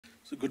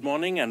So good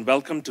morning and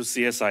welcome to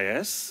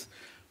CSIS.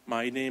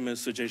 My name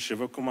is Sujay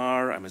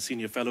Shivakumar. I'm a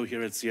senior fellow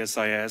here at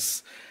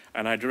CSIS,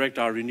 and I direct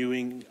our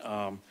Renewing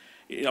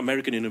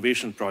American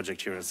Innovation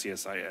project here at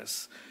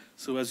CSIS.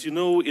 So as you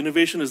know,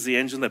 innovation is the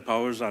engine that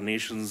powers our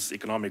nation's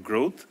economic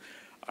growth,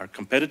 our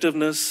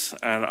competitiveness,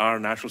 and our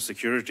national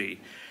security.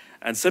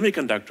 And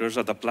semiconductors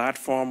are the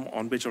platform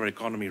on which our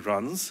economy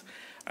runs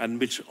and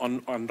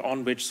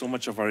on which so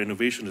much of our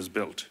innovation is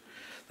built.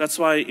 That's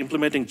why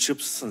implementing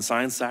CHIPS and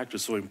Science Act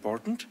is so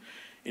important.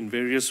 In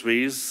various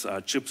ways,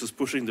 CHIPS is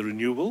pushing the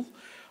renewal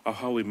of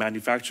how we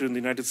manufacture in the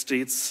United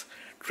States,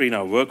 train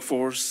our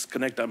workforce,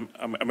 connect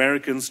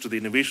Americans to the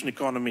innovation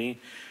economy,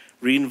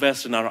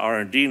 reinvest in our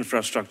R&D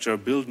infrastructure,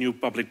 build new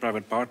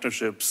public-private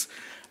partnerships,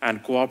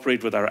 and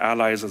cooperate with our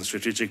allies and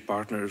strategic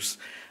partners,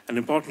 and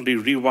importantly,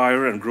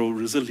 rewire and grow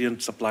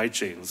resilient supply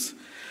chains.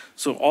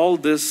 So all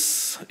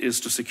this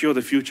is to secure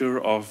the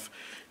future of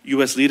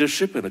US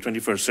leadership in the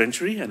 21st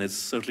century, and it's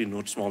certainly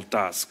no small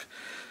task.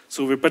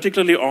 So we're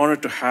particularly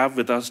honored to have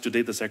with us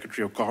today the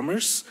Secretary of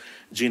Commerce,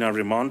 Gina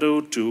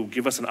Raimondo, to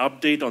give us an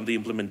update on the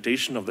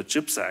implementation of the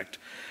CHIPS Act.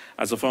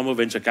 As a former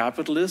venture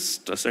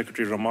capitalist,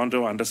 Secretary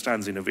Raimondo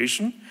understands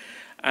innovation,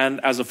 and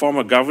as a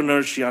former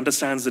governor, she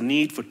understands the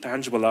need for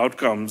tangible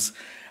outcomes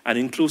and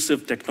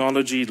inclusive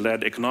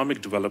technology-led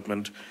economic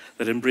development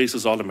that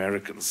embraces all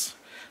Americans.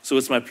 So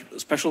it's my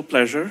special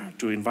pleasure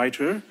to invite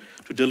her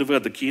to deliver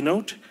the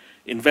keynote,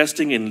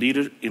 Investing in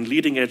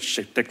Leading-Edge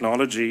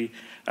Technology,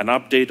 an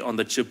update on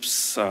the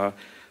CHIPS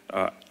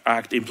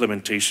Act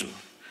implementation.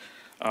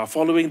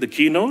 Following the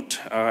keynote,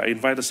 I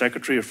invite the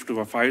Secretary to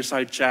a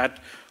fireside chat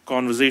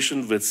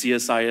conversation with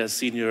CSIS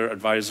Senior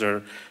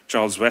Advisor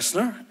Charles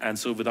Wessner. And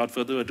so without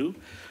further ado,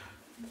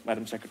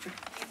 Madam Secretary.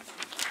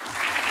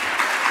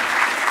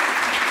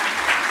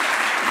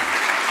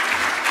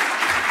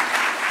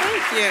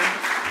 Thank you.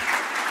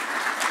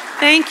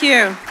 Thank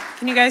you.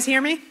 Can you guys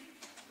hear me?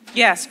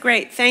 Yes,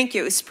 great, thank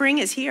you. Spring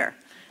is here.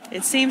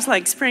 It seems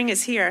like spring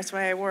is here. That's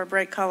why I wore a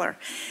bright color.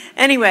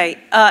 Anyway,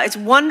 it's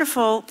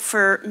wonderful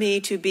for me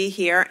to be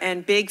here,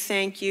 and big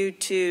thank you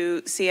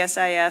to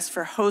CSIS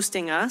for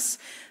hosting us.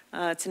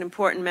 It's an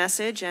important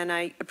message, and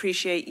I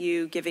appreciate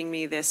you giving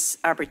me this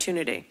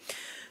opportunity.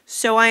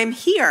 So I'm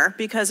here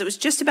because it was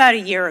just about a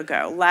year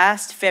ago,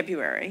 last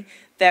February,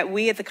 that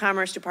we at the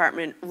Commerce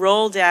Department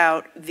rolled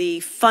out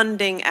the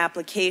funding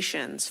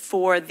applications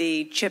for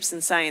the CHIPS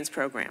and Science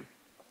program.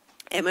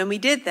 And when we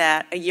did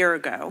that a year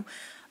ago,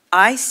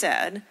 I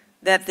said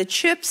that the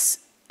CHIPS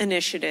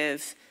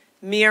initiative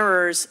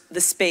mirrors the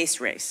space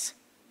race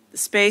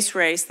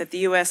that the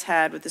U.S.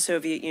 had with the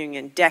Soviet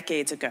Union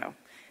decades ago.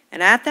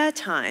 And at that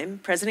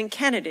time, President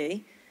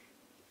Kennedy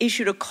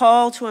issued a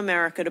call to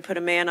America to put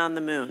a man on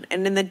the moon.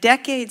 And in the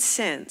decades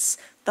since,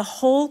 the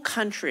whole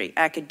country,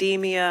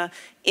 academia,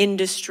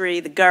 industry,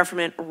 the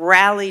government,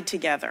 rallied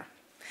together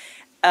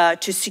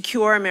to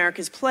secure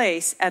America's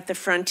place at the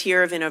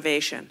frontier of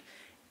innovation.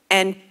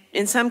 And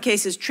in some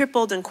cases,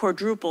 tripled and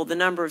quadrupled the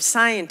number of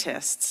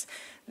scientists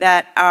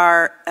that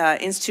our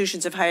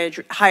institutions of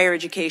higher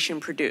education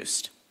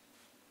produced.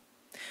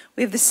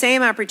 We have the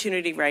same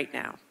opportunity right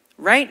now.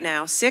 Right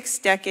now, 6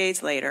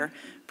 decades later,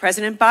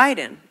 President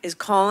Biden is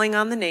calling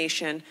on the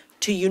nation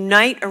to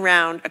unite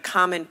around a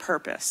common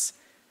purpose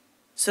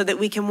so that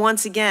we can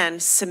once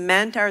again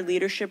cement our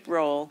leadership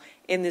role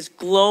in this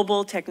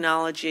global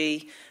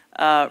technology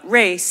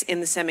race in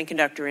the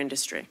semiconductor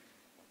industry.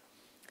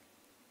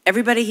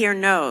 Everybody here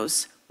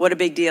knows what a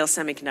big deal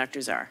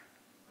semiconductors are.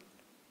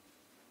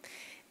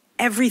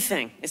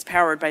 Everything is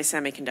powered by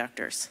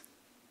semiconductors.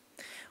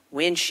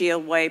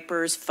 Windshield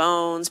wipers,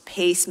 phones,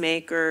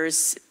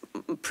 pacemakers,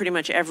 pretty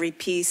much every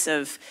piece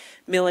of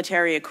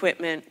military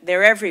equipment,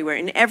 they're everywhere,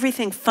 and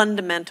everything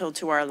fundamental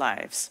to our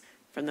lives,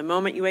 from the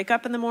moment you wake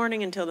up in the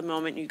morning until the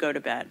moment you go to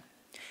bed.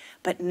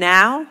 But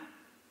now,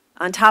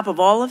 on top of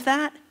all of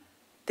that,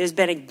 there's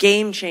been a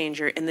game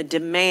changer in the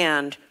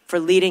demand for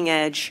leading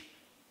edge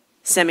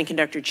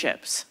semiconductor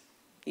chips.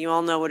 You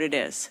all know what it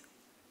is.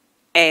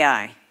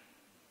 AI.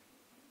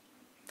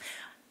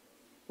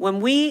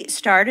 When we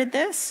started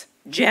this,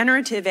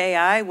 generative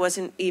AI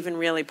wasn't even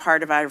really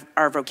part of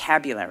our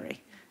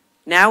vocabulary.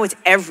 Now it's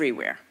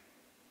everywhere.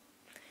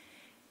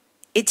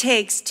 It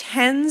takes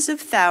tens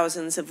of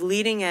thousands of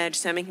leading edge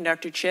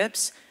semiconductor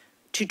chips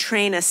to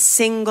train a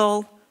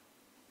single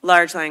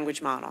large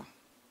language model.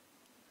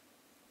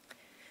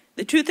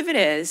 The truth of it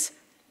is,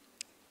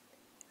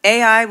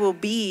 AI will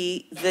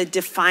be the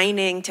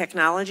defining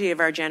technology of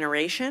our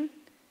generation.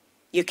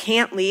 You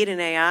can't lead in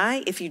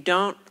AI if you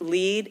don't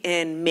lead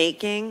in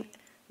making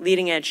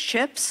leading-edge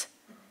chips.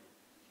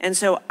 And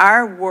so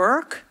our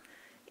work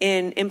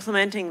in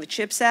implementing the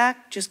CHIPS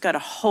Act just got a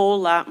whole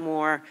lot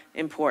more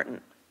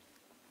important.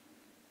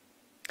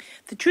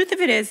 The truth of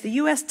it is the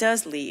U.S.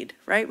 does lead,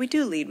 right? We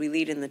do lead. We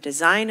lead in the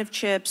design of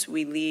chips.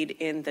 We lead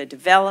in the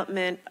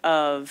development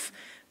of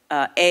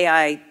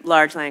AI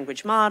large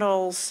language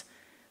models.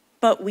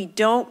 But we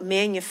don't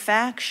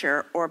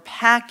manufacture or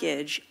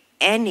package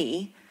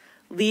any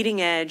leading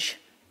edge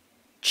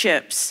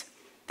chips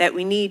that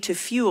we need to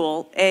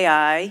fuel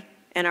AI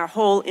and our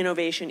whole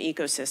innovation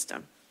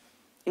ecosystem,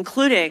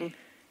 including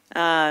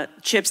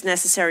chips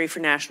necessary for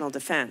national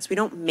defense. We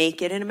don't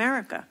make it in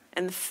America.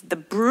 And the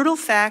brutal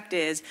fact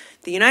is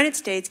the United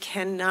States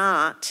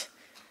cannot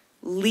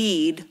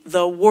lead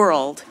the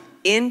world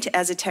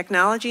as a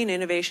technology and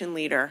innovation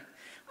leader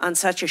on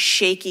such a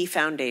shaky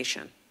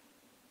foundation.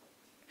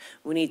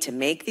 We need to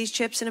make these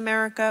chips in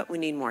America. We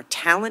need more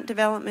talent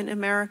development in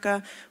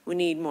America. We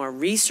need more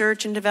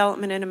research and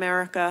development in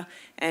America,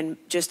 and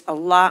just a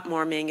lot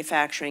more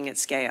manufacturing at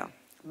scale.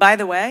 By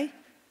the way,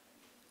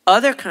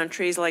 other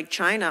countries like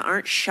China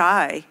aren't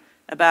shy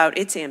about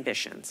its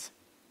ambitions.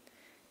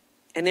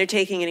 And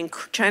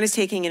China's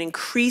taking an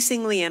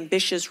increasingly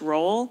ambitious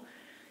role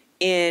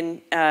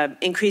in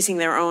increasing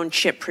their own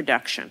chip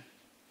production.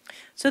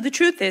 So the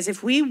truth is,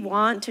 if we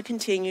want to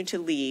continue to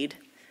lead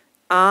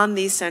on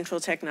these central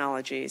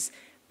technologies,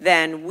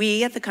 then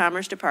we at the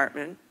Commerce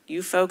Department,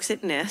 you folks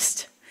at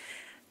NIST,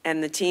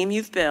 and the team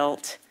you've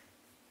built,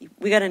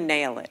 we got to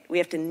nail it. We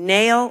have to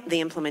nail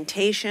the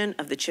implementation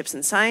of the CHIPS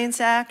and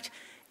Science Act.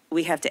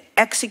 We have to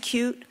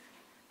execute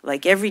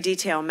like every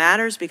detail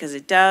matters, because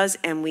it does,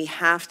 and we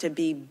have to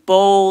be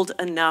bold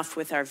enough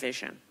with our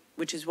vision,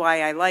 which is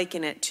why I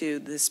liken it to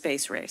the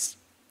space race.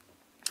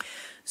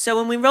 So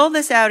when we rolled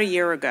this out a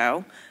year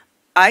ago,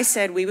 I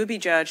said we would be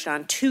judged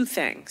on two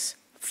things.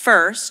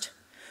 First,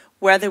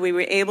 whether we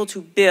were able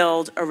to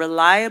build a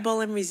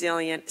reliable and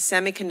resilient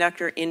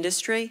semiconductor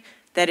industry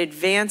that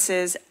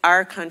advances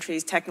our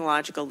country's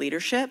technological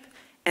leadership,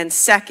 and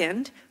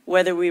second,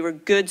 whether we were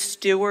good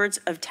stewards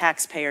of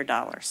taxpayer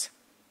dollars.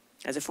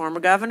 As a former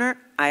governor,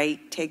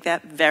 I take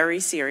that very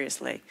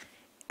seriously.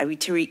 I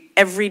treat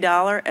every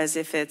dollar as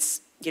if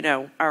it's,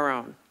 our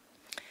own.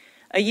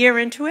 A year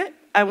into it,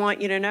 I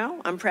want you to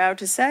know, I'm proud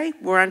to say,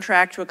 we're on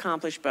track to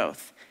accomplish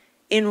both.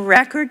 In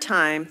record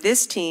time,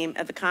 this team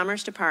at the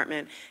Commerce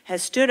Department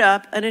has stood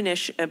up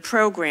a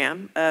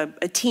program,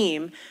 a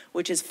team,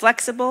 which is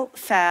flexible,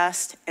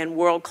 fast, and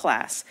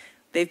world-class.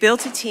 They've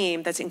built a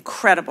team that's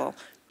incredible.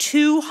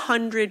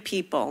 200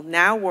 people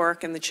now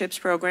work in the CHIPS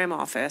program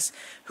office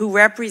who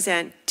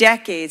represent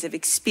decades of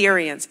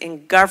experience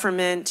in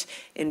government,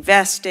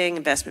 investing,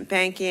 investment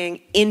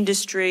banking,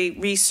 industry,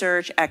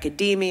 research,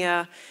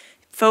 academia,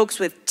 folks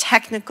with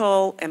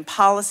technical and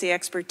policy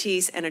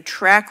expertise and a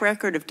track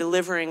record of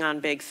delivering on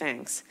big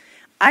things.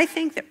 I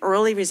think the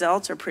early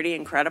results are pretty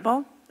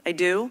incredible. I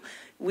do.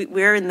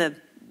 We're in the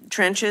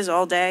trenches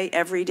all day,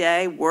 every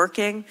day,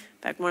 working.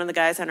 In fact, one of the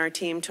guys on our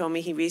team told me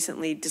he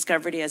recently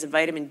discovered he has a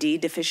vitamin D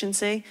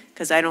deficiency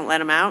because I don't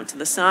let him out to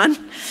the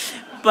sun.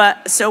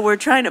 So we're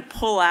trying to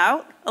pull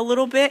out a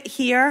little bit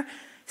here.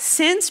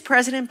 Since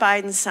President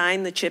Biden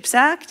signed the CHIPS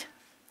Act,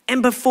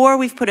 and before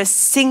we've put a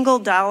single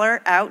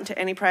dollar out into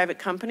any private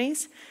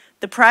companies,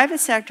 the private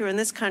sector in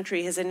this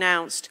country has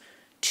announced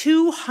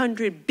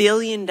 $200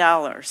 billion in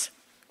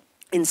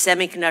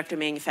semiconductor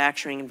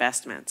manufacturing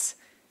investments.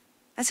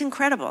 That's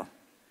incredible.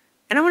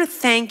 And I want to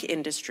thank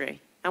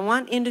industry. I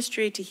want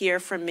industry to hear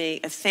from me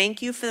a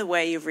thank you for the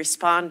way you've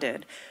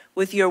responded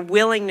with your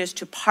willingness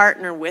to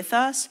partner with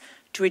us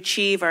to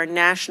achieve our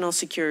national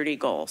security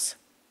goals.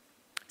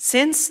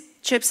 Since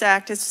CHIPS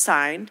Act is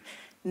signed,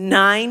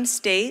 9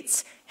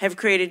 states have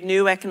created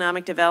new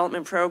economic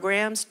development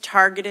programs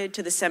targeted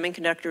to the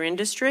semiconductor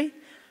industry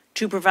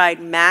to provide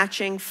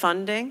matching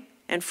funding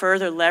and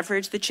further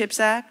leverage the CHIPS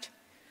Act.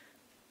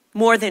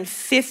 More than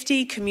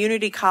 50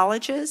 community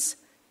colleges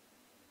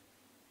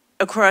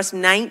across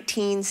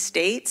 19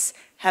 states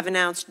have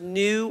announced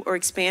new or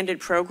expanded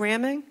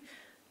programming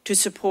to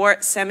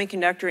support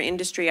semiconductor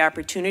industry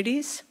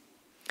opportunities.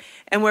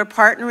 And we're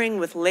partnering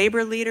with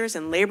labor leaders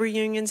and labor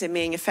unions and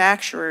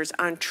manufacturers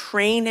on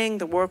training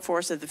the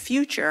workforce of the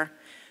future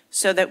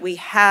so that we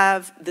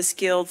have the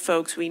skilled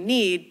folks we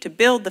need to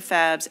build the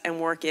fabs and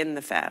work in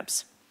the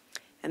fabs.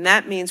 And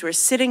that means we're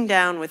sitting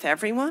down with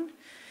everyone,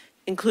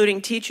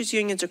 including teachers'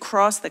 unions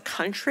across the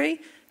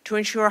country, to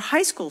ensure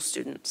high school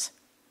students.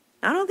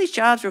 Not all these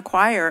jobs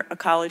require a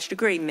college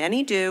degree.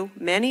 Many do,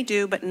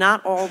 but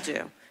not all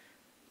do.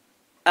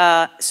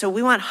 So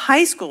we want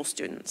high school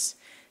students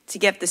to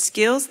get the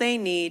skills they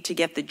need to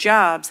get the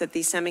jobs that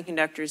these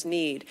semiconductors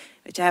need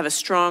to have a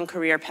strong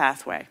career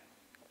pathway.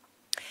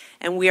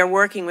 And we are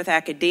working with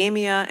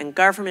academia and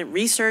government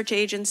research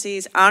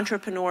agencies,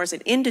 entrepreneurs,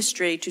 and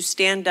industry to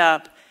stand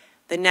up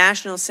the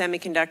National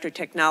Semiconductor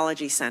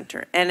Technology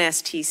Center,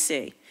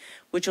 NSTC,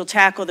 which will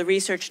tackle the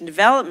research and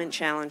development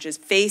challenges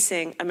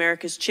facing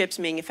America's chips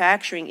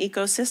manufacturing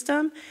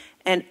ecosystem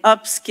and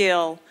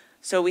upskill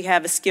so we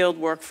have a skilled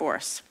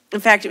workforce. In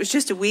fact, it was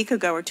just a week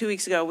ago or 2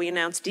 weeks ago, we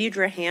announced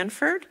Deidre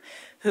Hanford,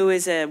 who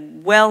is a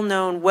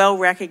well-known,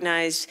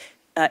 well-recognized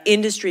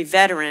industry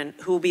veteran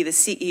who will be the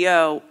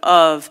CEO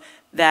of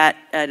that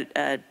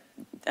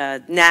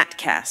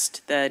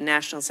NatCast, the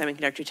National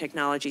Semiconductor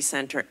Technology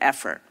Center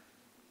effort.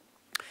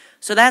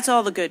 So that's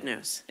all the good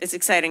news. It's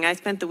exciting. I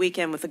spent the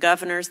weekend with the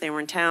governors. They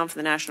were in town for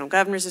the National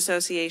Governors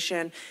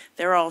Association.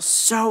 They're all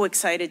so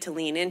excited to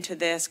lean into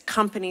this.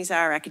 Companies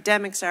are,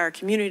 academics are,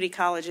 community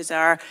colleges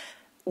are.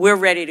 We're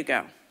ready to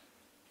go.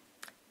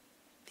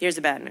 Here's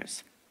the bad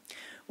news.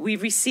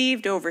 We've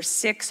received over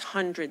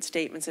 600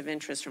 statements of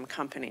interest from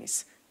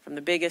companies, from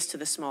the biggest to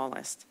the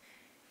smallest.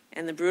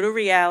 And the brutal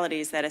reality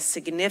is that a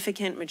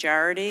significant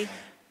majority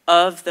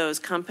of those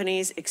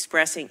companies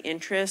expressing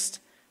interest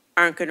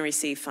aren't going to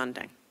receive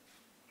funding,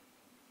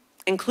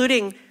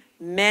 including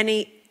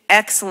many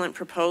excellent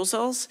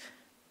proposals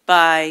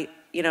by,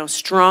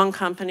 strong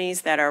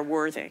companies that are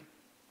worthy.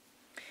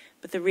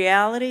 But the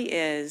reality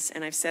is,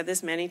 and I've said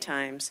this many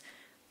times,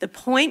 the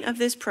point of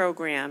this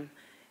program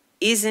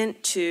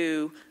isn't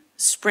to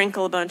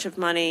sprinkle a bunch of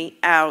money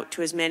out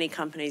to as many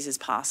companies as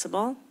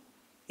possible,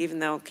 even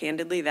though,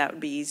 candidly, that would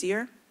be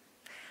easier.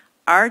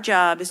 Our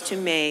job is to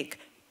make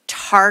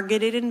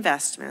targeted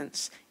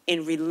investments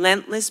in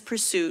relentless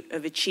pursuit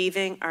of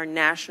achieving our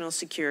national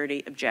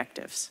security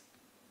objectives.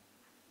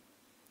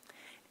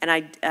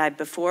 And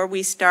before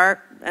we start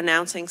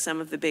announcing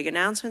some of the big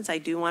announcements, I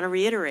do want to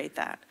reiterate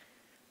that.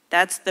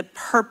 That's the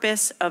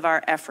purpose of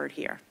our effort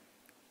here.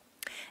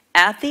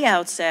 At the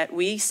outset,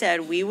 we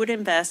said we would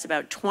invest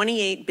about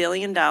 $28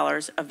 billion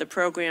of the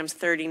program's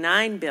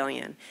 $39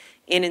 billion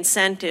in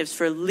incentives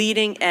for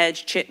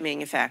leading-edge chip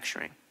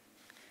manufacturing.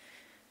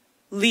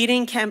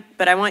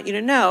 But I want you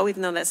to know,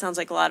 even though that sounds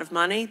like a lot of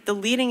money, the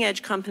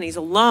leading-edge companies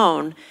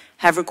alone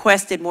have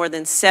requested more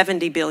than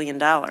 $70 billion.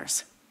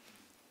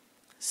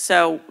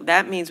 So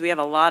that means we have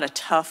a lot of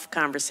tough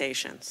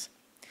conversations.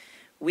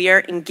 We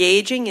are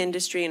engaging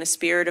industry in a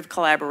spirit of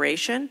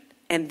collaboration,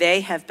 and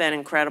they have been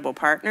incredible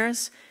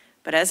partners.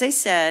 But as I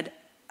said,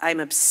 I'm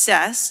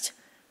obsessed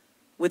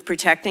with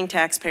protecting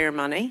taxpayer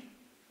money,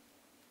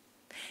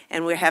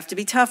 and we have to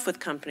be tough with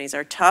companies.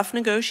 Our tough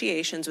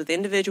negotiations with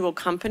individual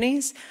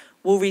companies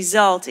will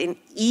result in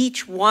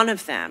each one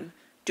of them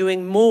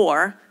doing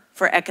more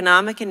for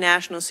economic and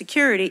national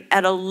security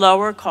at a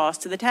lower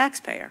cost to the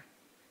taxpayer.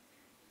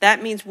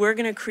 That means we're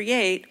going to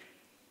create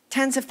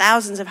tens of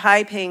thousands of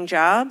high-paying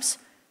jobs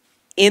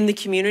in the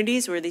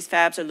communities where these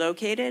fabs are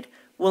located,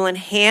 will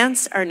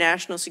enhance our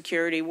national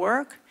security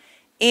work,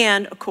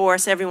 and, of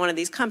course, every one of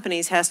these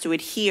companies has to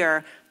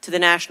adhere to the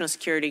national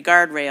security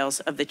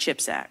guardrails of the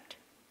CHIPS Act.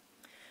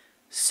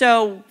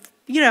 So,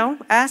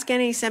 ask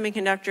any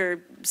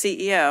semiconductor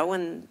CEO,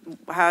 and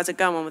how's it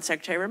going with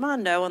Secretary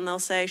Raimondo, and they'll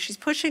say, she's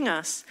pushing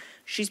us.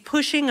 She's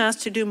pushing us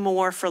to do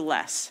more for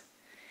less.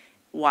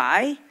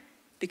 Why?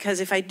 Because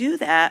if I do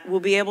that,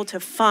 we'll be able to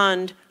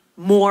fund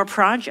more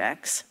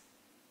projects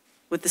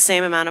with the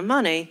same amount of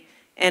money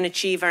and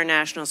achieve our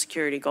national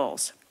security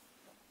goals.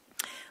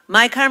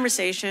 My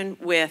conversation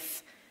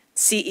with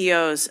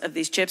CEOs of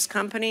these chips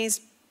companies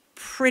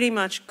pretty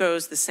much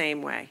goes the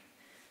same way.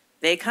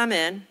 They come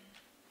in,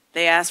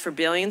 they ask for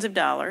billions of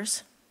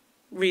dollars,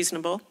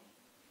 reasonable.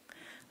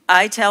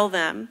 I tell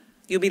them,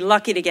 you'll be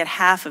lucky to get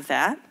half of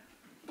that.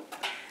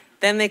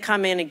 Then they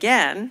come in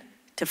again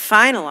to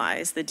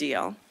finalize the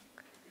deal,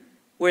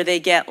 where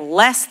they get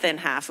less than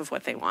half of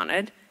what they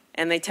wanted,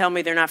 and they tell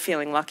me they're not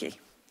feeling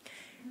lucky.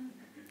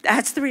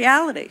 That's the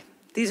reality.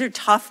 These are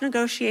tough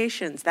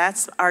negotiations.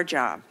 That's our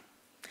job.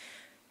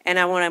 And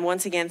I want to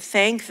once again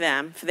thank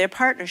them for their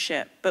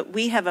partnership, but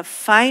we have a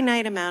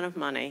finite amount of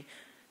money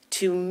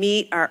to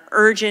meet our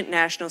urgent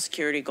national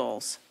security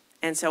goals.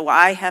 And so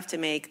I have to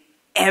make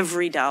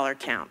every dollar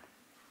count.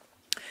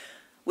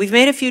 We've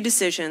made a few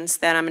decisions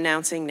that I'm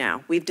announcing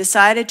now. We've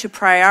decided to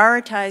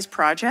prioritize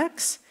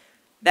projects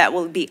that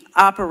will be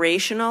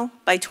operational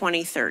by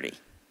 2030.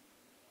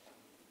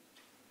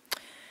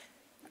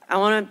 I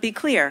want to be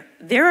clear.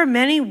 There are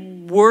many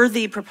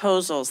worthy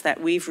proposals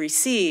that we've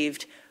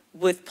received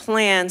with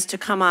plans to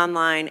come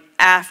online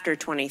after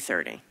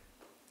 2030.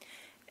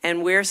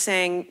 And we're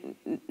saying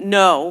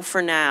no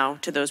for now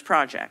to those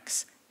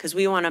projects because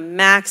we want to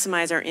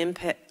maximize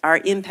our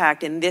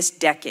impact in this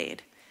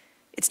decade.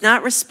 It's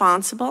not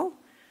responsible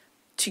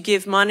to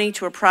give money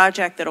to a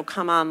project that will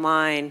come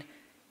online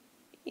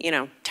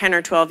 10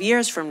 or 12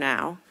 years from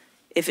now,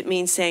 if it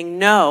means saying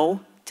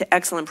no to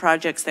excellent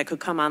projects that could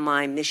come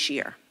online this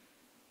year.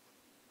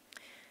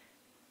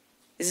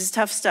 This is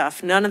tough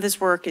stuff. None of this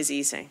work is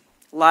easy.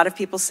 A lot of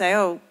people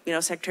say,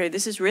 Secretary,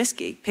 this is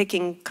risky,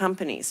 picking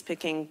companies,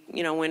 picking,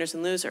 winners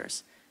and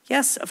losers.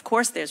 Yes, of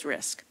course there's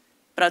risk.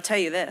 But I'll tell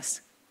you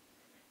this,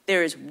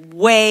 there is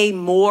way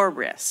more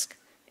risk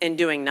in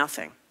doing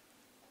nothing.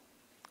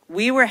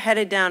 We were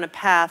headed down a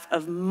path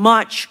of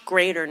much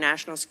greater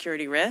national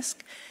security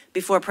risk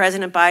before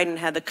President Biden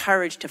had the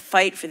courage to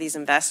fight for these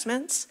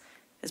investments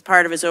as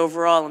part of his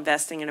overall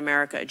Investing in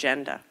America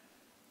agenda.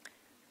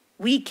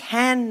 We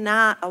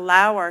cannot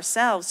allow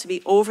ourselves to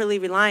be overly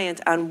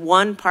reliant on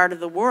one part of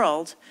the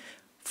world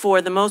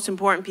for the most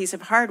important piece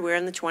of hardware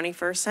in the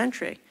 21st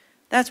century.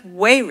 That's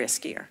way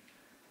riskier.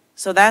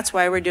 So that's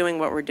why we're doing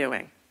what we're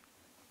doing.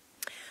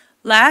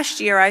 Last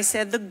year, I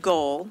said the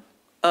goal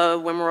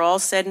of when we're all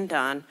said and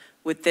done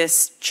with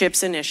this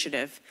CHIPS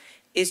initiative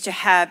is to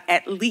have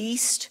at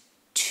least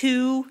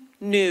 2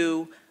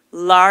 new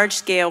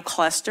large-scale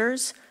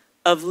clusters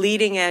of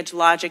leading-edge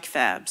logic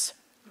fabs.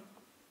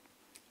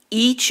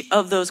 Each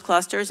of those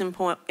clusters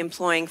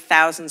employing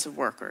thousands of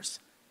workers.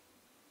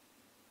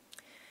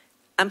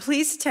 I'm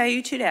pleased to tell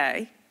you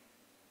today,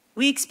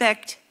 we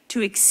expect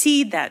to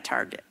exceed that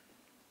target.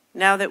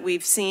 Now that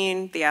we've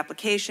seen the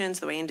applications,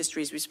 the way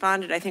industry's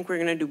responded, I think we're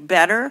going to do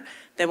better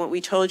than what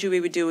we told you we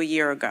would do a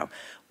year ago.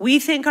 We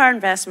think our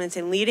investments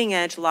in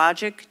leading-edge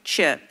logic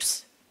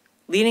chips,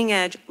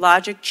 leading-edge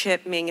logic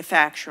chip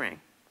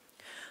manufacturing,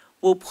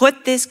 will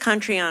put this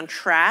country on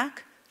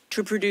track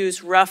to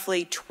produce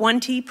roughly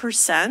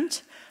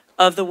 20%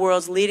 of the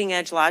world's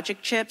leading-edge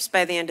logic chips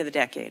by the end of the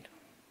decade.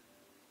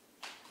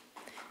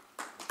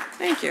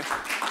 Thank you.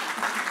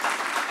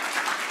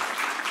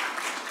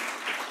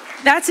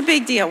 That's a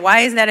big deal.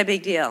 Why is that a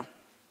big deal?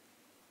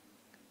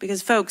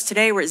 Because, folks,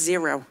 today we're at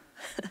zero.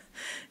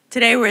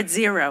 Today we're at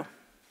zero.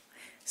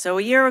 So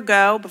a year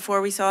ago, before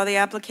we saw the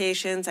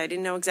applications, I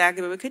didn't know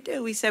exactly what we could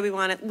do. We said we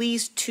want at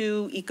least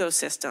 2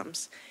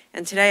 ecosystems.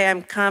 And today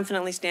I'm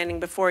confidently standing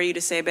before you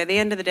to say by the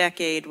end of the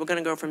decade, we're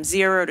going to go from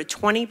 0 to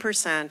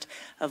 20%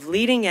 of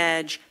leading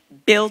edge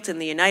built in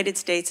the United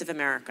States of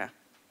America.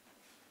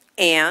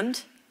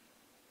 And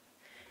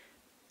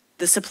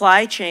the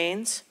supply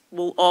chains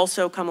will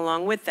also come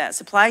along with that.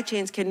 Supply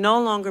chains can no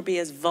longer be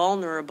as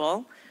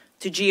vulnerable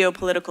to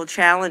geopolitical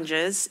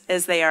challenges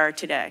as they are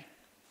today.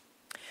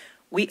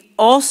 We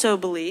also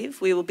believe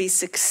we will be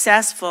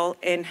successful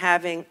in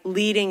having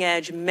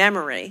leading-edge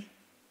memory,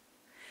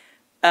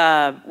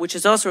 which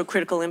is also a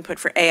critical input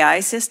for AI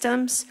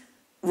systems,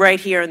 right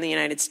here in the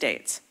United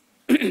States.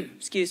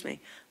 Excuse me.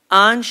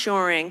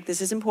 Onshoring,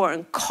 this is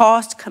important,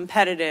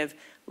 cost-competitive,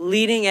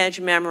 leading-edge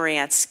memory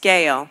at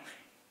scale,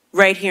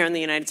 right here in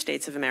the United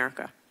States of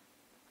America.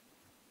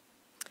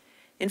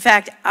 In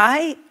fact,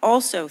 I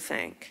also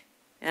think,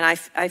 and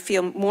I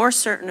feel more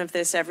certain of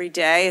this every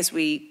day as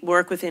we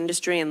work with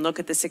industry and look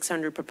at the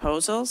 600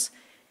 proposals,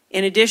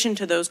 in addition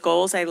to those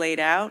goals I laid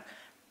out,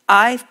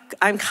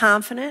 I'm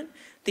confident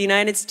the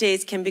United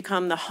States can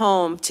become the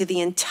home to the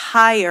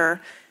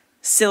entire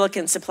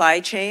silicon supply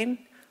chain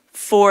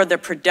for the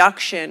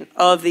production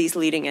of these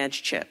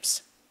leading-edge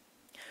chips.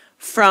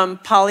 From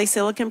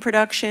polysilicon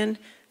production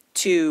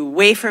to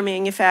wafer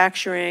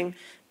manufacturing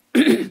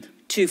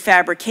to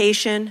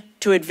fabrication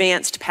to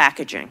advanced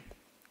packaging.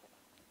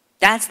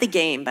 That's the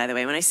game, by the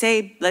way. When I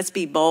say let's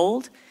be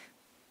bold,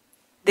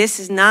 this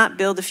is not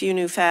build a few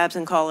new fabs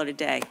and call it a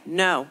day.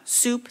 No,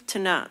 soup to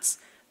nuts.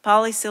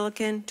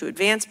 Polysilicon to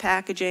advanced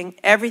packaging,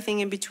 everything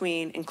in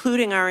between,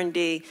 including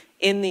R&D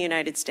in the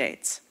United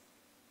States.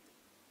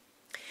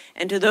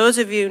 And to those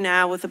of you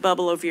now with a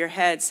bubble over your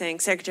head saying,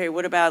 Secretary,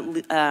 what about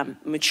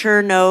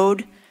mature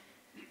node?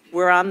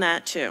 We're on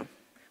that too.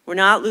 We're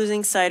not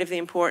losing sight of the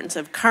importance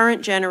of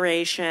current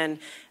generation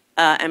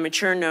and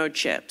mature node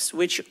chips,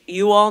 which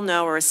you all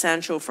know are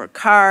essential for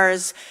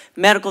cars,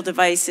 medical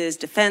devices,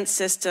 defense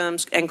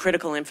systems, and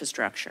critical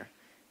infrastructure.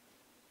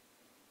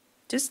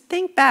 Just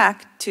think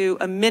back to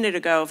a minute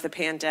ago of the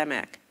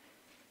pandemic.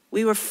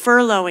 We were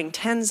furloughing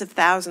tens of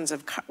thousands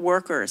of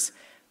workers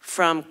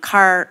from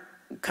car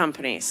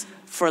companies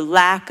for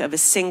lack of a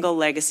single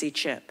legacy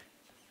chip.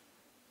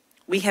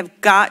 We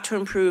have got to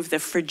improve the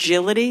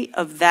fragility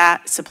of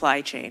that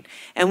supply chain,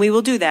 and we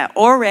will do that.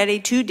 Already,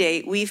 to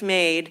date, we've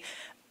made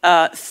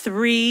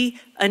 3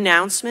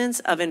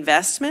 announcements of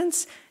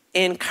investments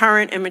in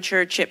current and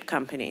mature chip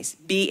companies,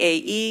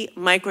 BAE,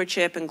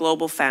 Microchip, and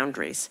Global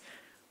Foundries.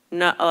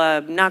 Not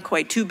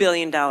quite $2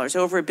 billion,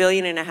 over $1.5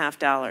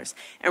 billion.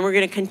 And we're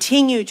going to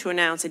continue to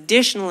announce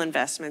additional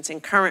investments in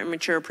current and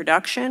mature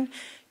production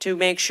to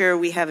make sure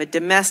we have a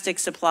domestic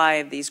supply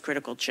of these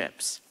critical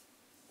chips.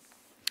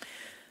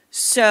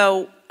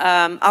 So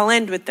I'll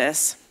end with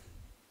this.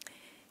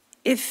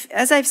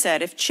 As I've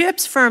said, if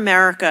Chips for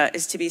America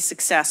is to be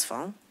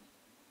successful,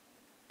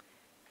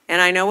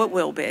 and I know it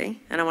will be,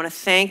 and I want to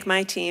thank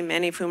my team,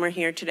 many of whom are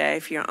here today,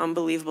 for your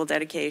unbelievable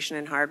dedication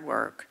and hard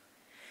work.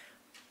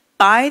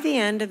 By the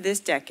end of this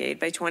decade,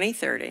 by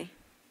 2030,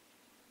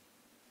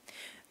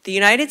 the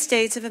United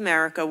States of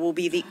America will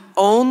be the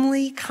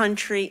only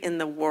country in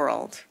the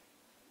world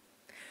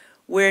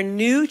where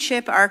new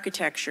chip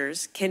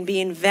architectures can be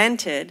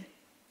invented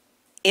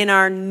in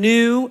our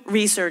new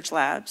research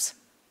labs,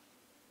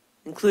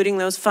 including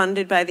those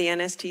funded by the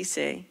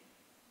NSTC.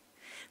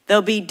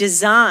 They'll be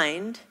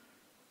designed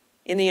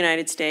in the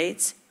United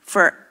States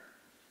for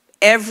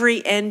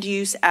every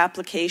end-use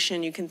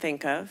application you can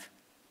think of,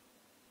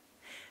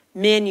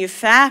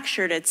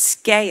 manufactured at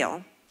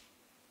scale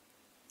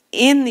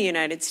in the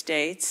United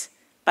States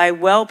by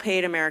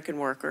well-paid American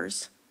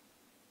workers,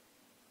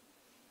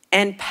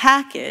 and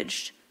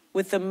packaged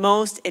with the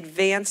most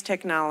advanced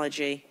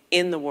technology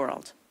in the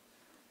world,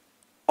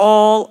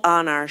 all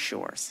on our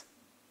shores.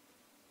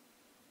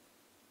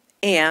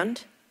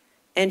 And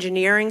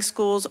engineering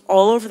schools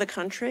all over the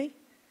country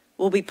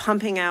will be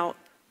pumping out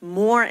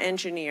more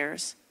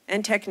engineers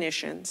and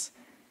technicians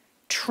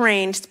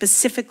trained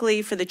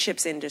specifically for the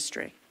chips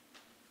industry.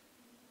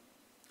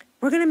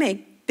 We're going to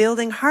make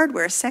building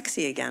hardware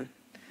sexy again.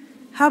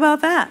 How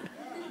about that?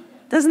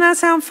 Doesn't that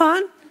sound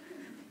fun?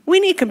 We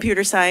need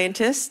computer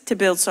scientists to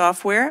build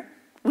software.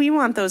 We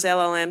want those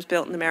LLMs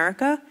built in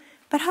America.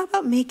 But how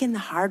about making the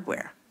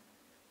hardware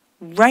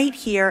right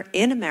here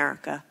in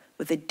America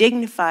with a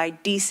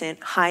dignified,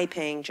 decent,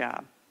 high-paying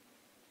job?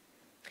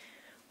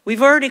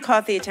 We've already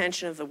caught the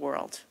attention of the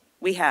world.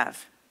 We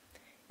have.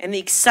 And the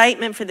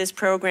excitement for this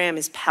program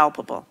is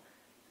palpable.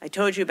 I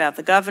told you about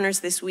the governors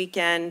this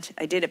weekend.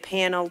 I did a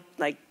panel,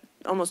 like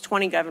almost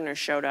 20 governors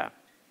showed up.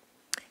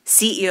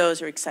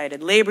 CEOs are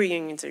excited, labor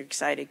unions are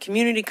excited,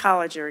 community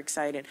colleges are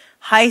excited,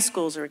 high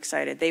schools are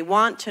excited. They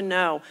want to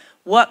know,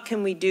 what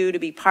can we do to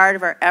be part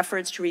of our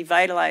efforts to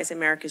revitalize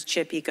America's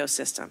chip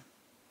ecosystem?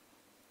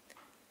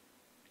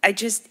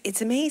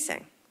 It's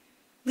amazing.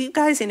 You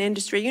guys in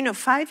industry, you know,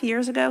 5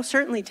 years ago,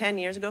 certainly 10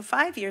 years ago,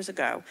 5 years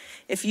ago,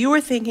 if you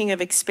were thinking of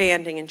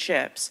expanding in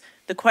chips,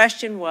 the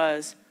question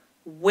was,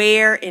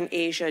 where in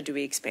Asia do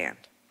we expand?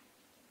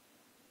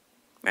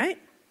 Right?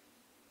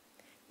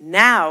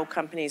 Now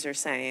companies are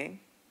saying,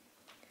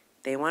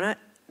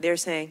 they're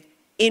saying,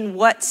 in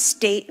what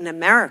state in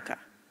America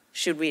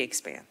should we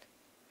expand?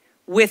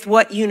 With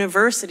what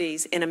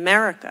universities in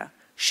America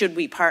should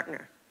we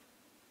partner?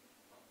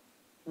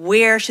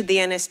 Where should the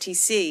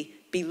NSTC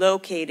be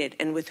located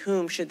and with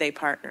whom should they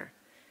partner?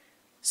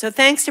 So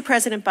thanks to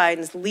President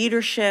Biden's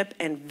leadership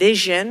and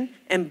vision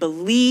and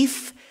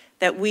belief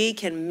that we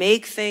can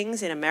make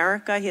things in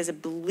America, he has a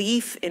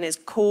belief in his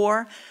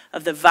core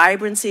of the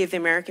vibrancy of the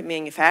American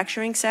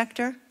manufacturing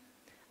sector.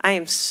 I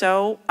am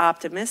so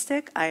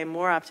optimistic. I am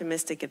more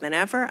optimistic than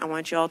ever. I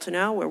want you all to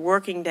know we're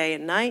working day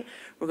and night.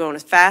 We're going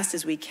as fast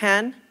as we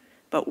can,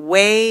 but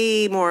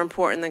way more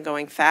important than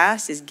going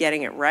fast is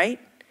getting it right.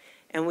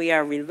 And we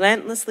are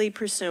relentlessly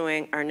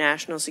pursuing our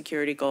national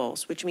security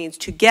goals, which means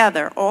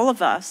together, all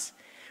of us,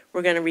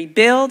 we're going to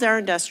rebuild our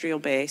industrial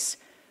base,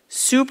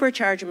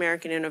 supercharge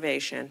American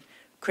innovation,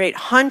 create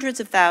hundreds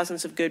of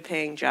thousands of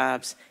good-paying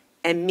jobs,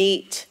 and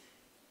meet,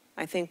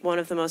 I think, one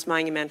of the most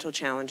monumental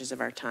challenges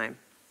of our time.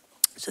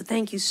 So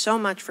thank you so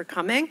much for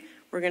coming.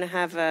 We're going to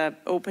have an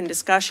open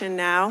discussion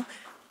now,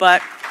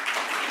 but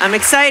I'm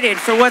excited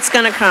for what's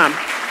going to come.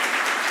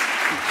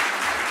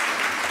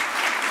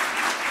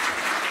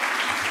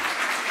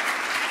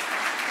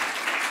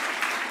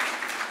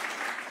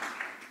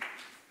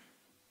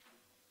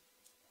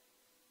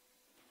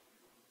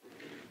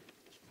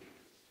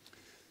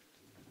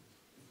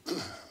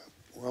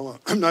 Well,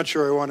 I'm not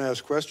sure I want to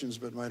ask questions,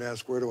 but might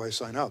ask, where do I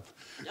sign up?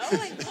 No,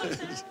 I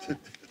love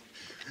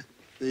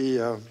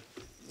that.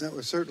 That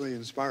was certainly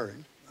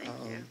inspiring.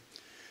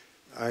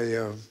 Thank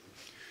you.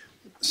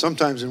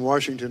 Sometimes in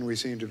Washington, we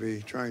seem to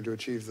be trying to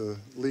achieve the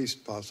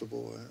least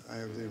possible. I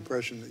have the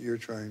impression that you're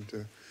trying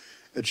to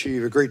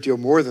achieve a great deal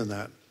more than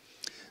that.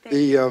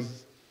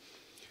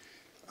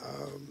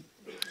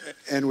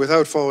 And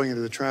without falling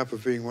into the trap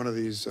of being one of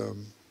these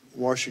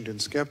Washington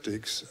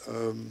skeptics,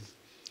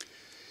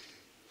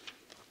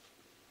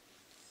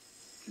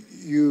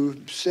 you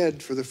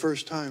said for the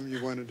first time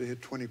you wanted to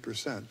hit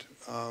 20%,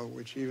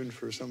 which even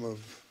for some of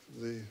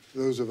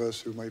those of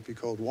us who might be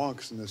called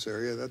wonks in this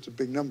area, that's a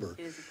big number.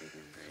 It is a big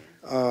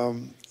number,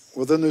 yeah.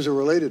 Well, then there's a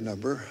related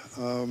number.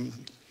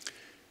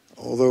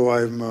 Although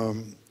I'm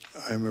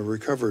a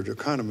recovered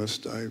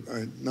economist,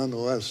 I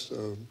nonetheless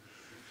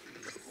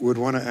would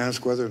want to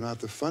ask whether or not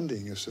the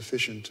funding is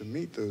sufficient to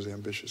meet those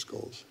ambitious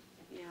goals.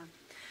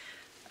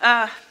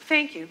 Yeah.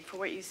 Thank you for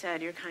what you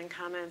said, your kind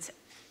comments.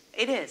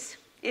 It is.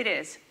 It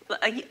is.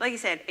 Like I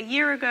said, a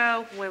year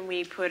ago when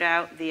we put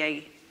out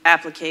the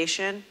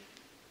application,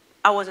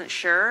 I wasn't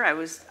sure. I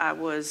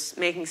was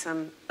making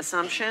some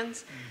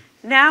assumptions.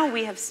 Now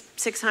we have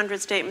 600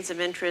 statements of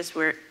interest.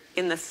 We're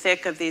in the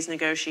thick of these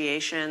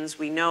negotiations.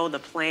 We know the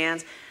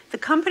plans. The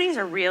companies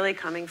are really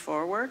coming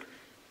forward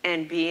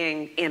and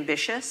being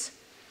ambitious.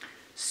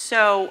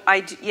 So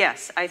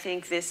yes, I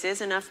think this is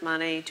enough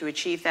money to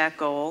achieve that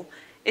goal.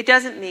 It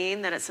doesn't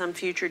mean that at some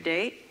future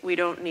date we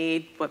don't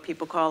need what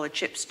people call a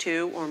CHIPS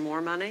 2 or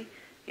more money.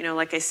 You know,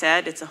 like I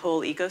said, it's a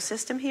whole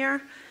ecosystem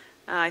here.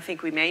 I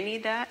think we may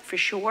need that for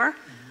sure.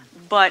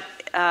 But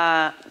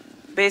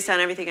based on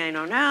everything I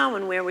know now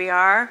and where we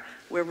are,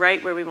 we're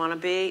right where we want to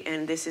be,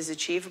 and this is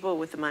achievable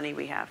with the money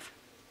we have.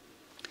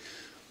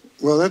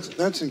 Well,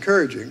 that's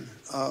encouraging.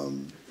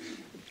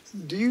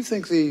 Do you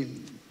think the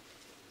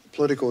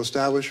political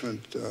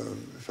establishment,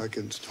 if I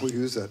can still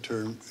use that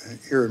term,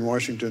 here in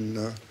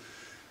Washington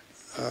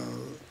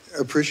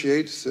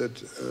appreciates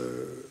that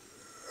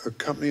a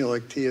company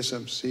like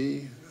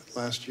TSMC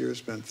last year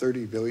spent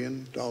 $30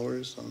 billion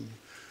on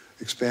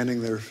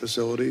expanding their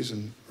facilities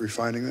and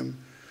refining them?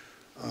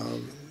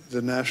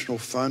 The National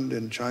Fund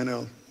in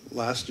China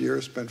last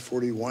year spent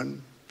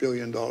 $41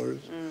 billion.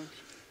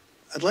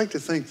 I'd like to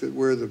think that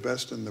we're the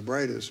best and the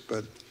brightest,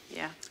 but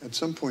yeah, at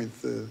some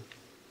point the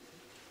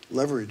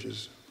leverage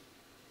is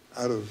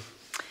out of...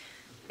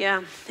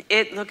 Yeah,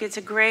 look, it's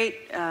a great,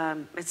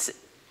 it's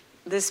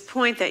this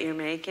point that you're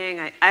making,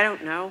 I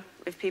don't know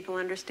if people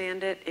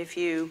understand it. If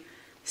you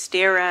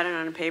stare at it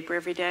on a paper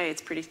every day,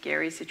 it's a pretty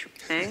scary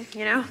thing,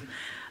 you know?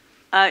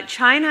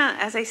 China,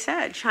 as I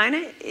said,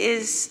 China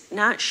is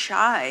not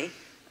shy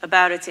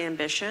about its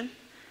ambition.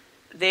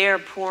 They are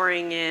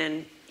pouring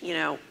in, you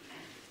know,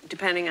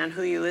 depending on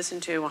who you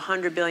listen to,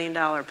 $100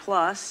 billion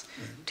plus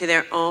to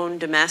their own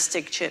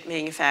domestic chip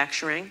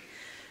manufacturing.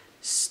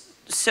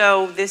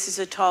 So this is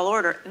a tall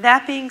order.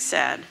 That being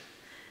said,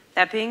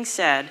 That being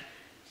said,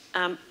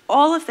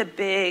 all of the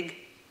big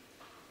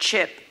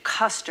chip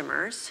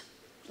customers,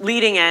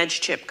 leading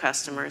edge chip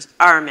customers,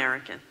 are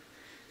American.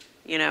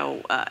 You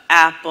know,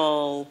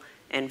 Apple,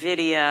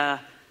 NVIDIA,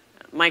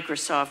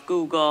 Microsoft,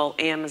 Google,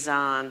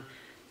 Amazon.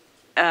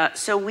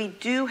 So we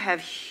do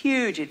have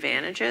huge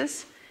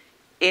advantages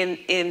in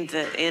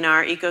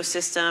our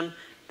ecosystem.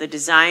 The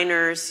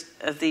designers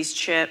of these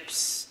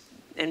chips,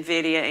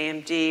 NVIDIA,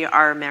 AMD,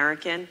 are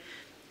American.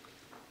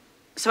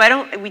 So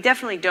we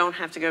definitely don't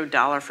have to go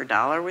dollar for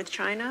dollar with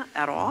China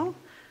at all.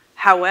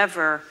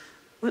 However,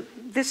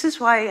 this is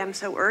why I'm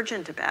so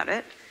urgent about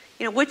it.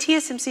 You know, what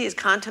TSMC is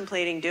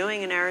contemplating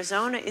doing in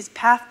Arizona is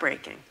path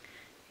breaking.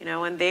 You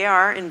know, and they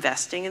are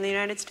investing in the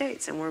United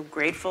States, and we're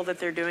grateful that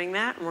they're doing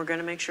that, and we're going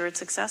to make sure it's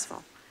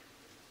successful.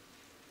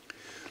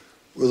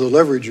 Well, the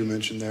leverage you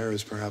mentioned there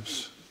is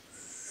perhaps,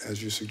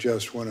 as you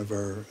suggest, one of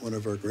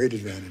our great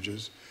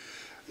advantages.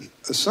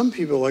 Some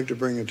people like to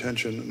bring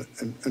attention,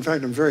 and in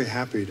fact, I'm very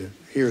happy to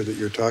hear that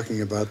you're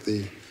talking about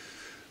the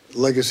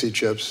legacy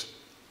chips.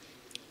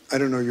 I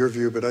don't know your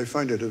view, but I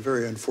find it a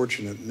very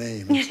unfortunate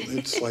name.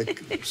 It's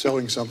like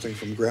selling something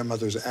from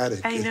grandmother's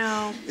attic. I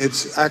know.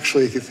 It's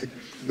actually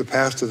the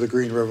path to the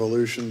green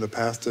revolution, the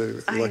path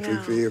to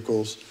electric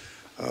vehicles.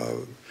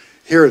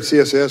 Here at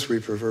CSIS, we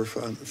prefer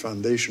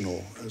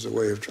foundational as a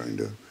way of trying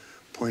to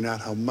point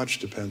out how much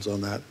depends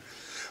on that.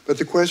 But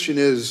the question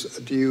is,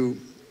 do you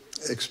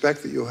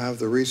expect that you'll have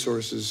the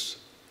resources?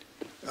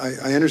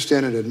 I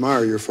understand and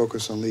admire your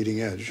focus on leading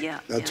edge. Yeah,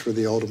 That's where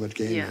the ultimate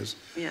game is.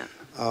 Yeah.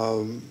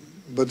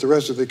 But the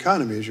rest of the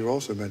economy, as you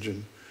also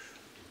mentioned,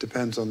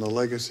 depends on the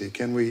legacy.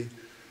 Can we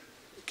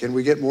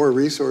get more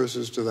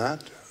resources to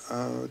that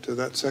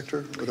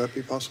sector? Would that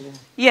be possible?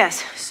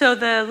 Yes. So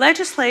the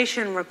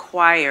legislation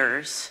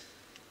requires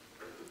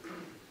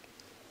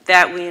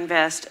that we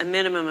invest a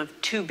minimum of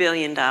 $2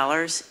 billion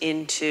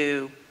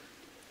into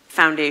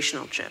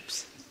foundational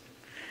chips.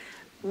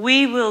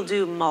 We will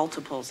do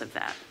multiples of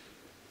that.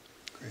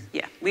 Great.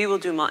 Yeah, we will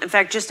do. In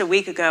fact, just a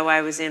week ago,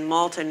 I was in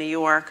Malta, New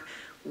York,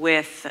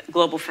 with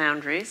Global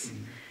Foundries,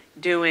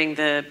 doing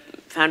the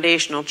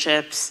foundational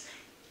chips,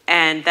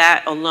 and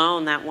that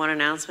alone, that one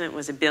announcement,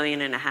 was $1.5 billion,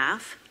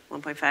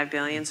 1.5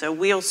 billion. So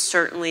we'll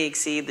certainly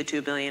exceed the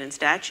 $2 billion in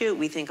statute.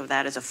 We think of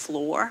that as a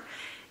floor.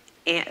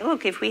 And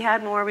look, if we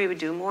had more, we would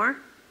do more.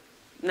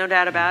 No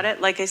doubt about it.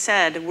 Like I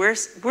said, we're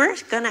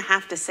going to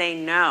have to say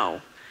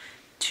no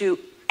to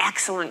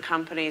excellent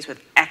companies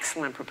with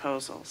excellent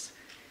proposals.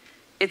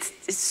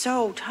 It's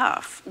so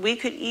tough. We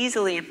could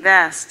easily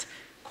invest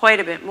quite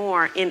a bit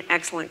more in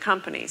excellent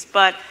companies.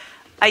 But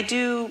I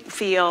do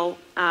feel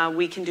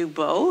we can do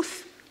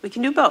both. We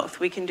can do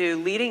both. We can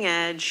do leading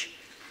edge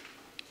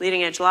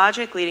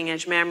logic, leading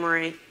edge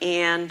memory,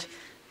 and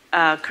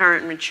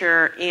current and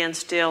mature, and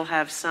still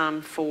have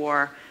some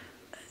for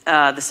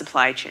the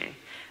supply chain.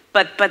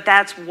 But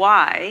that's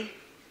why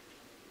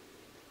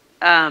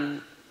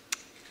I'm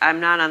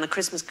not on the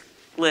Christmas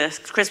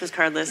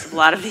card list of a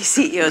lot of these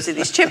CEOs of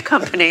these chip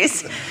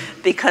companies,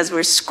 because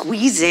we're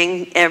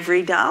squeezing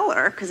every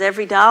dollar, because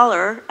every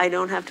dollar, I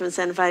don't have to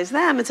incentivize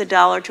them, it's a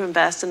dollar to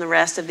invest in the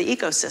rest of the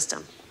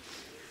ecosystem.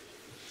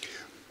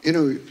 You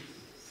know,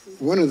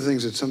 one of the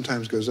things that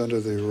sometimes goes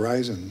under the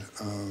horizon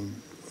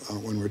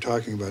when we're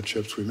talking about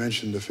chips, we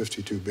mentioned the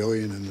 $52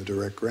 billion in the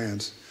direct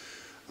grants.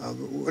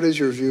 What is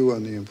your view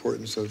on the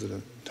importance of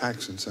the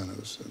tax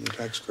incentives and the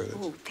tax credits?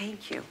 Oh,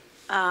 thank you.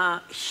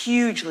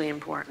 Hugely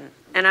important.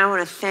 And I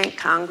want to thank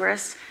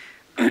Congress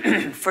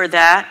for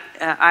that.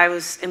 I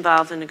was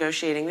involved in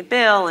negotiating the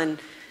bill, and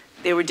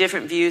there were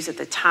different views at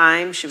the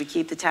time. Should we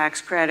keep the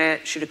tax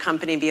credit? Should a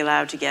company be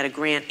allowed to get a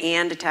grant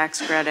and a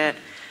tax credit?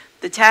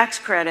 The tax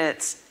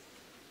credits,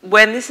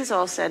 when this is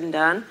all said and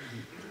done,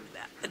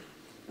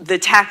 the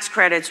tax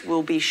credits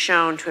will be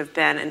shown to have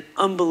been an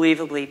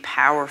unbelievably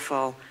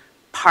powerful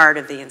part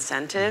of the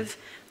incentive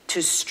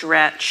to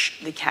stretch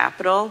the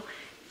capital.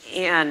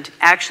 And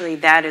actually,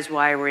 that is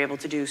why we're able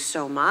to do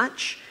so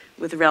much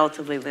with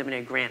relatively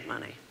limited grant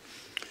money.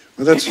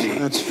 Well,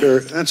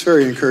 that's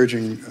very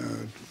encouraging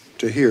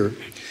to hear.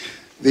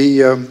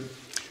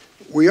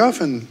 We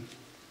often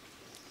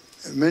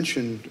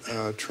mention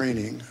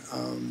training,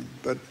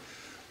 but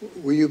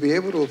will you be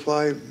able to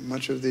apply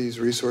much of these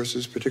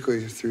resources,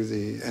 particularly through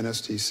the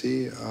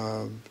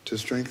NSTC, to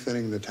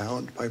strengthening the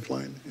talent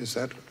pipeline? Is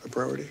that a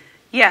priority?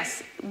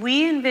 Yes,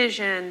 we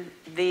envision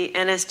the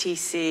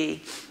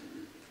NSTC,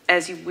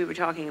 as we were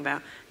talking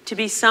about, to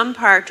be some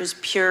part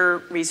just pure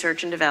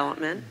research and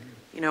development,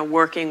 you know,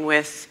 working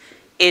with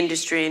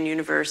industry and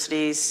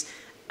universities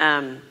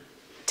to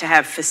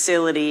have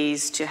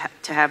facilities, to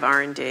have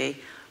R&D.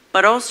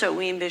 But also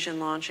we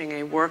envision launching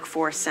a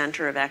workforce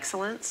center of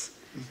excellence.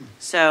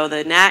 So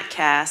the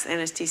NatCast,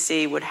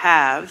 NSTC, would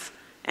have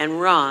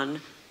and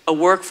run a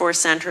workforce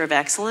center of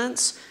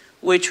excellence,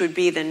 which would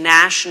be the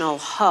national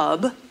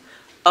hub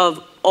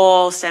of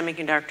all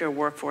semiconductor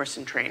workforce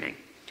and training,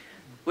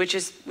 which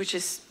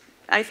is,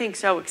 I think,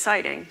 so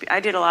exciting.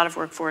 I did a lot of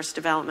workforce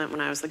development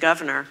when I was the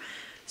governor.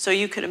 So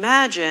you could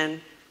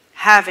imagine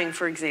having,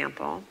 for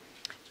example,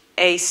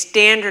 a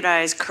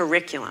standardized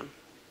curriculum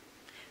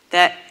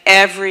that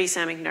every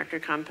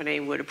semiconductor company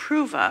would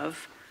approve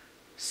of.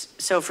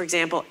 So for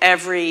example,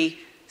 every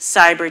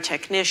cyber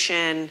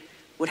technician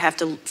would have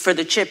to, for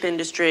the chip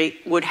industry,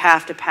 would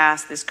have to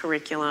pass this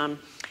curriculum.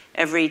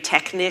 Every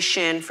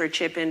technician for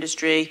chip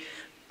industry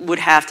would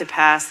have to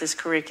pass this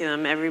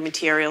curriculum. Every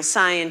material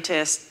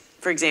scientist,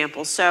 for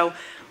example. So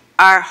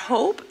our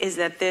hope is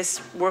that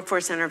this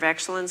Workforce Center of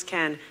Excellence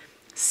can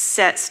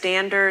set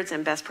standards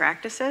and best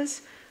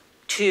practices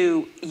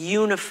to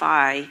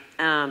unify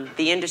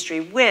the industry,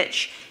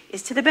 which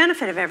is to the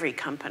benefit of every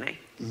company.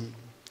 Mm-hmm.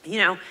 You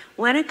know,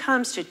 when it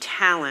comes to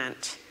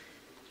talent,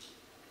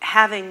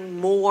 having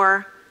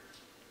more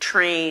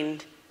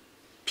trained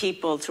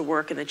people to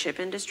work in the chip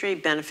industry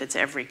benefits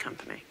every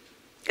company.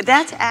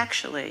 That's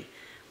actually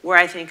where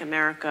I think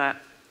America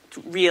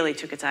really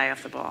took its eye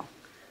off the ball.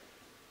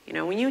 You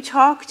know, when you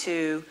talk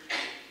to,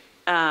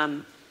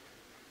 like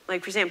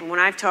for example, when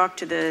I've talked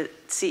to the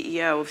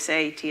CEO of,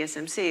 say,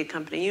 TSMC, a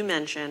company you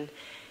mentioned,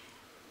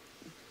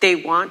 they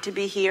want to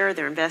be here,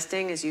 they're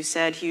investing, as you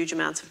said, huge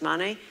amounts of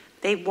money.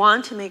 They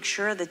want to make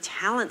sure the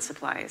talent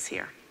supply is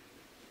here.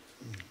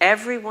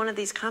 Every one of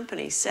these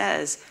companies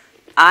says,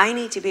 I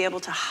need to be able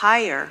to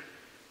hire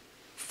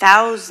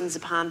thousands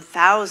upon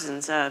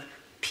thousands of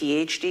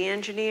PhD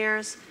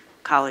engineers,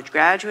 college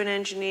graduate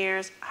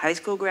engineers, high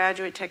school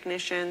graduate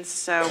technicians.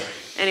 So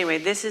anyway,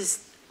 this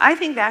is, I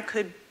think that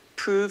could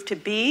prove to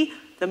be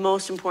the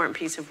most important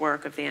piece of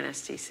work of the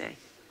NSTC.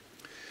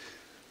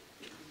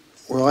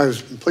 Well, I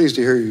was pleased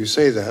to hear you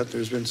say that.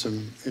 There's been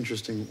some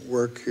interesting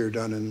work here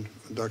done in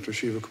Dr.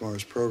 Shiva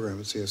Kumar's program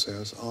at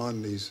CSIS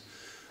on these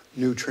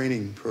new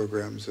training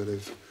programs that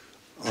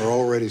are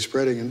already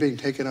spreading and being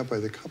taken up by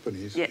the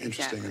companies, yeah,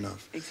 interesting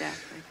enough.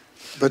 Exactly.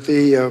 But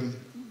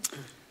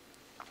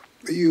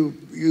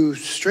you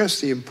stress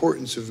the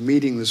importance of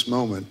meeting this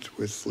moment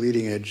with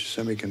leading edge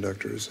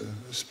semiconductors,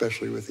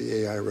 especially with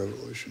the AI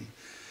revolution.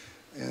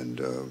 And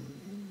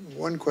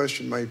one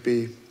question might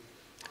be,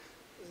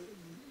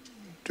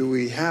 do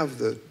we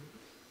have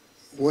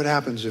what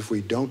happens if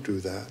we don't do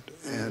that?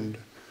 And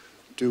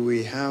do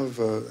we have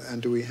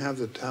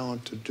the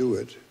talent to do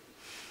it?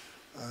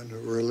 And a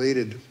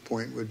related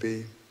point would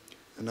be,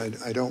 and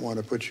I don't want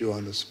to put you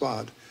on the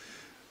spot,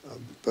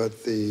 but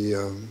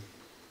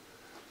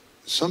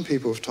some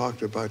people have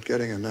talked about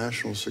getting a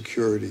national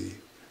security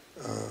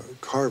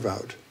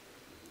carve-out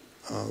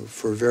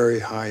for very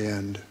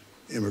high-end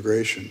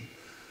immigration,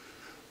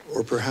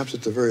 or perhaps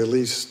at the very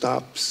least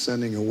stop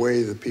sending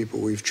away the people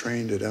we've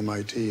trained at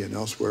MIT and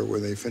elsewhere where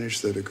they finish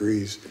their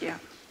degrees. Yeah.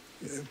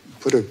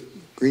 Put a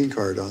green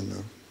card on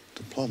the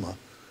diploma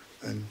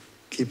and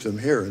keep them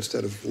here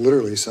instead of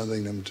literally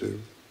sending them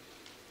to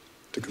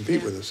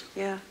compete with us.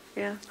 Yeah,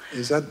 yeah.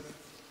 Is that?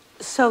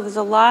 So there's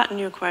a lot in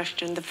your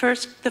question. The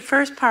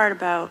first part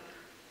about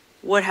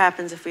what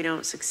happens if we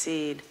don't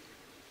succeed.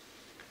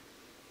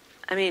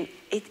 I mean,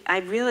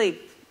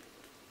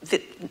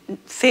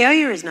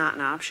 failure is not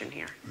an option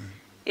here. Right.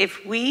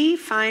 If we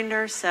find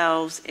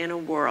ourselves in a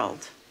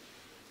world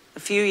a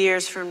few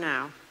years from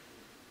now,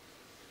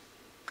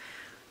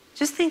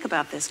 just think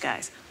about this,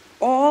 guys.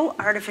 All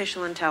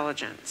artificial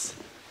intelligence,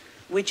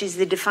 which is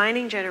the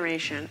defining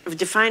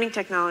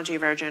technology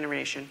of our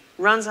generation,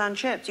 runs on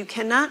chips. You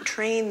cannot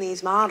train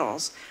these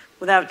models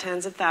without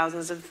tens of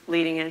thousands of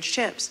leading edge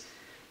chips.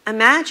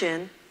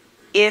 Imagine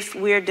if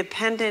we're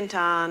dependent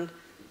on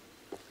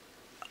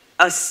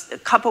a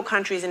couple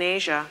countries in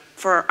Asia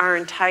for our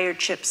entire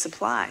chip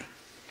supply.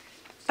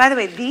 By the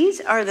way, these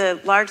are the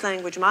large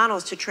language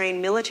models to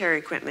train military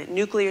equipment,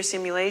 nuclear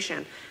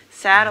simulation,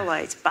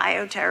 satellites,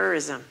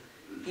 bioterrorism.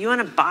 You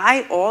want to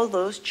buy all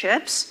those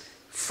chips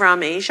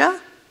from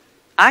Asia?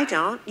 I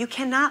don't. You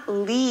cannot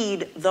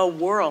lead the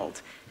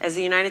world as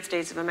the United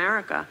States of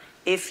America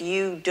if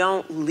you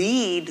don't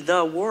lead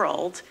the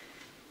world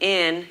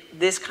in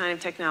this kind of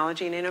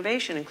technology and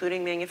innovation,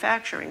 including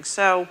manufacturing.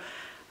 So,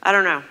 I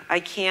don't know. I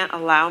can't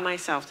allow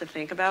myself to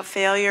think about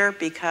failure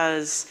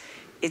because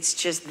it's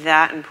just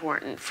that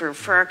important for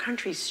our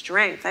country's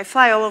strength. I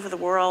fly all over the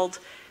world.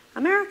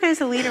 America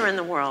is a leader in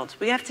the world.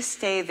 We have to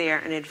stay there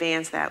and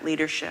advance that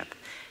leadership.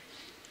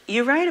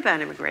 You're right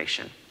about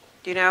immigration.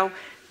 You know,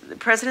 the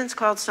president's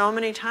called so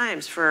many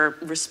times for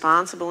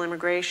responsible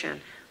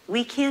immigration.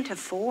 We can't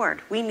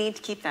afford. We need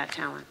to keep that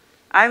talent.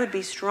 I would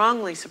be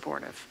strongly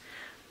supportive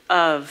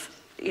of,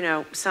 you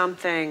know,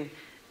 something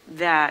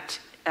that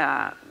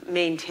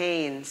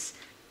maintains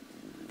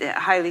the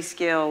highly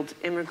skilled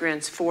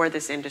immigrants for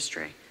this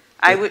industry.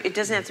 It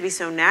doesn't have to be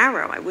so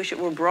narrow. I wish it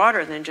were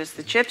broader than just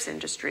the chips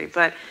industry,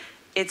 but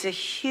it's a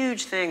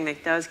huge thing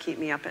that does keep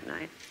me up at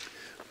night.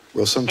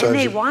 Well, sometimes... And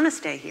they want to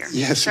stay here.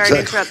 Yes, Sorry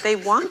exactly. to interrupt. They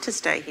want to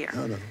stay here.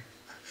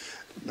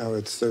 No,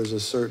 there's a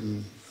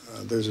certain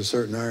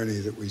irony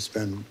that we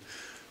spend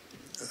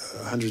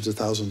hundreds of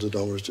thousands of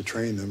dollars to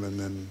train them and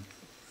then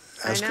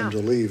ask them to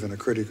leave in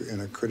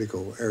a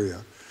critical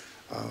area.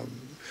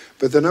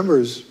 But the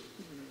numbers,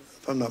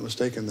 if I'm not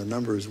mistaken, the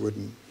numbers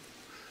wouldn't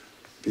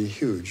be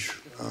huge,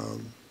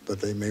 but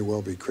they may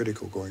well be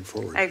critical going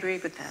forward. I agree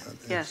with that.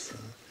 Yes.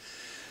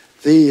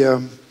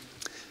 To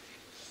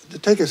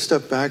take a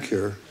step back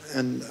here,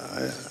 and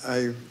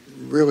I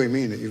really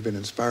mean that you've been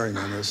inspiring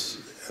on this.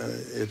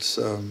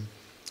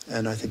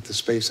 And I think the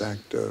Space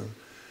Act or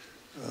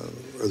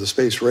the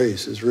space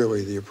race is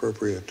really the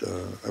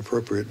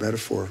appropriate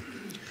metaphor.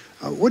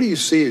 What do you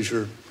see as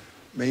your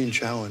main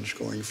challenge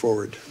going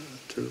forward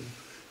to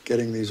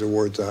getting these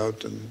awards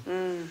out?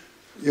 And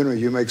you know,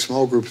 you make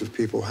small groups of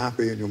people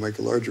happy, and you'll make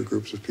larger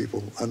groups of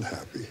people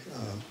unhappy.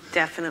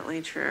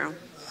 Definitely true.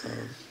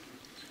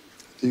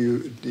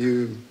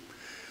 Do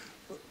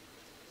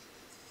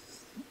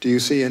you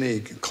see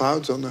any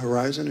clouds on the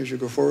horizon as you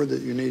go forward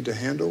that you need to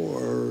handle,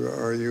 or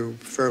are you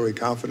fairly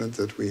confident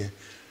that we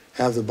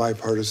have the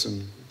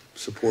bipartisan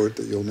support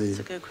that you'll need? That's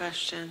a good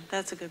question.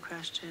 That's a good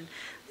question.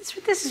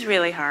 This is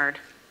really hard.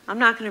 I'm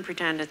not going to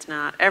pretend it's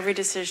not. Every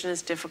decision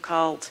is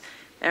difficult.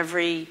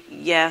 Every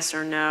yes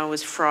or no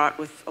is fraught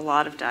with a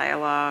lot of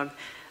dialogue.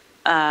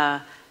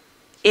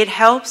 It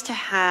helps to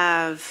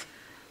have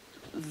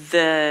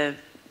the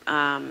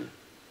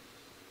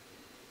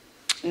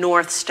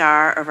North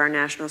Star of our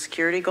national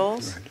security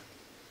goals. Right.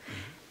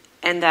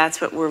 And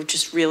that's what we're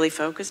just really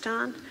focused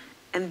on.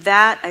 And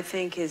that, I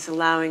think, is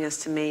allowing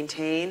us to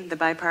maintain the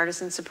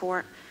bipartisan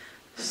support.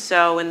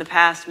 So in the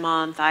past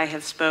month, I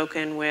have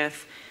spoken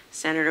with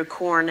Senator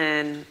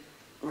Cornyn,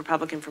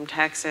 Republican from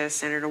Texas,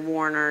 Senator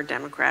Warner,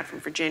 Democrat from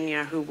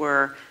Virginia, who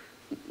were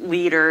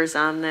leaders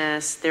on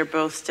this. They're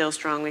both still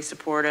strongly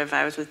supportive.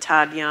 I was with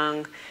Todd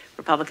Young,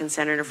 Republican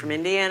senator from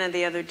Indiana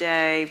the other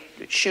day,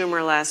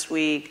 Schumer last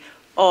week,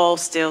 all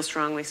still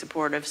strongly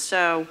supportive.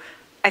 So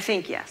I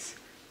think yes.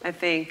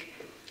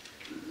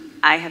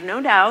 I have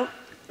no doubt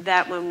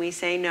that when we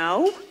say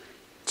no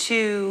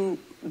to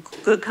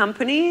good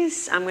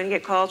companies, I'm going to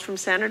get calls from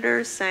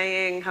senators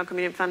saying, how come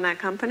you didn't fund that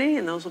company?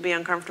 And those will be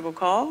uncomfortable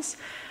calls.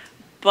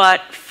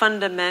 But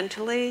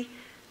fundamentally,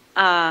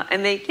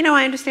 and they, you know,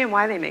 I understand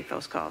why they make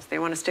those calls. They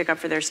want to stick up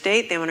for their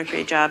state. They want to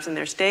create jobs in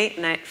their state.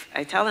 And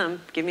I tell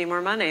them, give me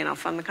more money and I'll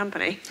fund the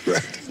company.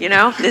 Right. You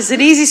know, there's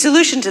an easy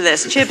solution to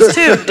this. Chips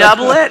too,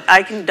 double it.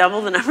 I can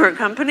double the number of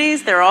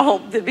companies.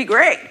 They'd be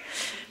great.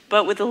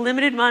 But with the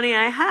limited money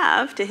I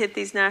have to hit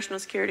these national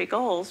security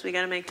goals, we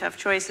got to make tough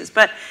choices.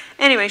 But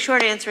anyway,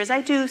 short answer is I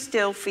do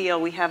still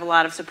feel we have a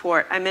lot of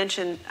support. I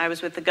mentioned I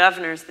was with the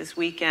governors this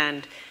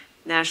weekend.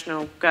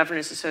 National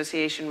Governors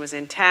Association was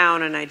in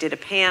town, and I did a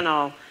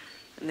panel,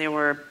 and there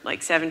were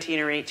like 17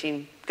 or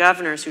 18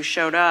 governors who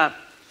showed up,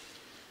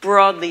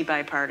 broadly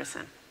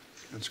bipartisan.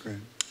 That's great.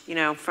 You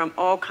know, from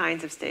all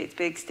kinds of states,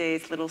 big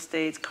states, little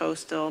states,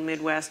 coastal,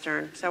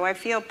 Midwestern. So I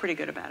feel pretty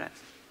good about it.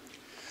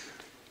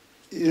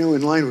 You know,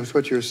 in line with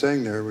what you're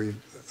saying there, the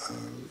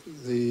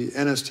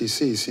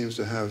NSTC seems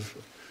to have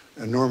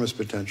enormous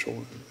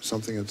potential,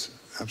 something that's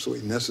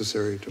absolutely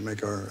necessary to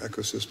make our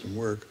ecosystem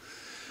work.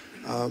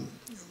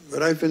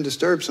 But I've been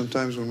disturbed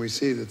sometimes when we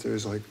see that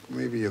there's like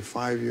maybe a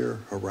 5-year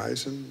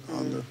horizon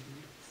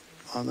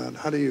on that.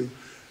 How do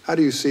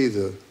you see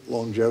the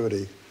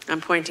longevity?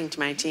 I'm pointing to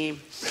my team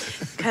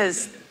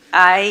because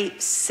I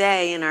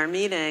say in our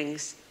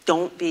meetings,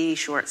 don't be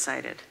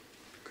short-sighted.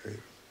 Great.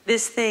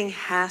 This thing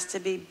has to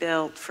be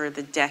built for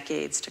the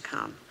decades to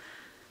come.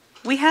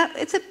 We have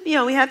to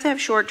have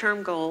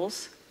short-term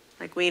goals.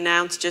 Like we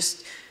announced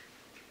just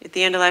at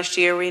the end of last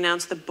year, we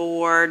announced the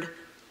board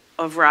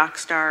of rock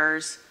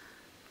stars.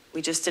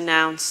 We just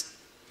announced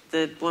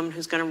the woman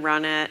who's going to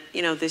run it.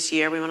 You know, this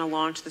year we want to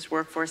launch this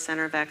Workforce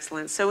Center of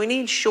Excellence. So we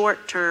need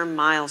short-term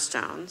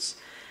milestones.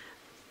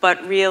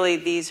 But really,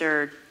 these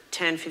are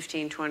 10,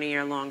 15,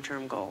 20-year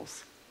long-term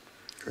goals.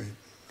 Great.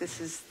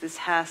 This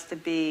has to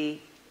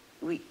be,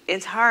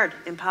 it's hard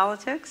in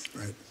politics.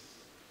 Right.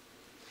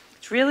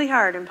 It's really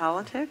hard in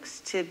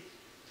politics to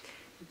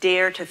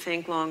dare to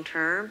think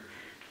long-term.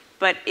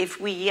 But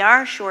if we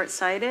are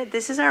short-sighted,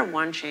 this is our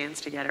one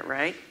chance to get it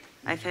right,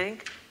 I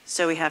think.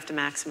 So we have to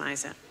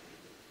maximize it.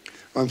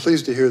 Well, I'm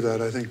pleased to hear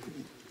that. I think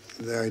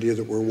the idea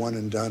that we're one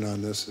and done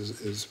on this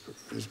is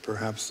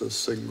perhaps the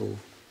single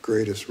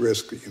greatest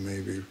risk that you may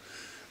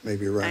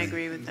be running. I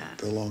agree with that.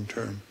 The long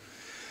term.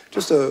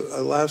 Just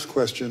a last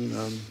question.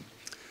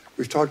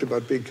 We've talked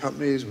about big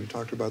companies. We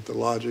talked about the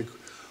logic.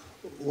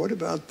 What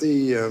about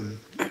the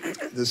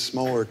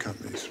smaller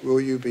companies? Will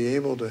you be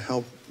able to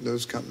help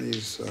those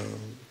companies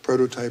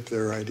prototype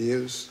their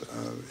ideas?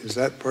 Is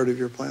that part of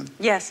your plan?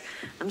 Yes,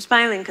 I'm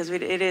smiling because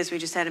it is. We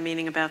just had a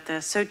meeting about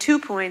this. So 2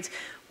 points.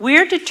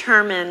 We're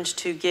determined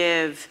to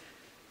give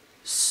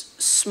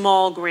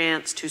small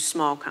grants to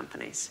small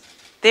companies.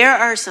 There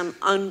are some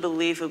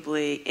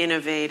unbelievably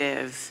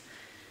innovative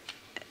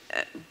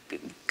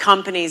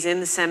companies in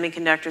the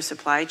semiconductor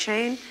supply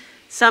chain.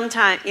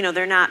 Sometimes, you know,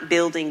 they're not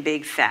building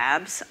big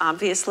fabs,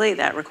 obviously,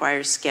 that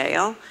requires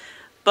scale,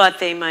 but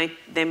they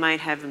might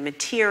have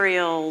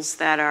materials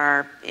that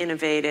are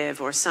innovative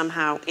or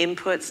somehow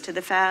inputs to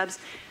the fabs.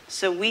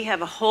 So we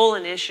have a whole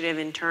initiative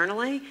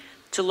internally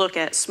to look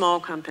at small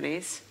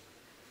companies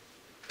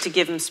to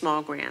give them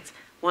small grants.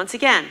 Once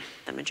again,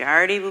 the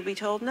majority will be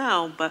told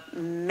no, but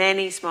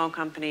many small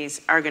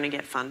companies are going to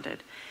get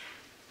funded.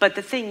 But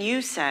the thing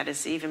you said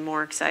is even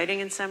more exciting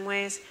in some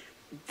ways.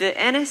 the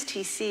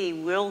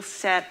NSTC will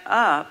set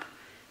up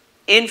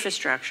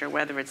infrastructure,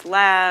 whether it's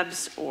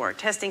labs or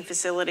testing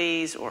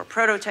facilities or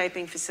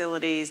prototyping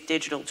facilities,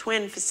 digital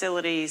twin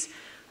facilities,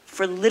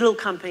 for little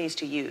companies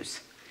to use,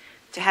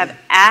 to have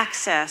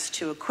access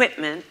to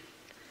equipment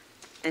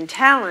and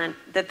talent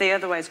that they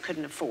otherwise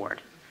couldn't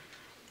afford.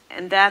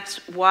 And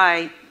that's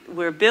why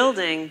we're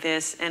building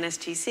this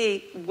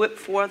NSTC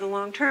for the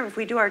long term. If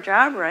we do our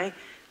job right,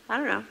 I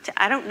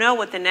don't know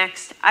what the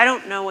next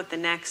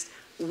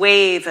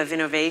wave of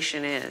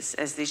innovation is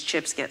as these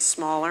chips get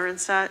smaller and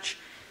such.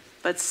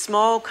 But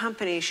small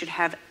companies should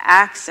have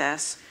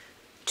access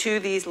to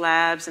these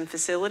labs and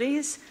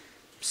facilities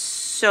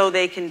so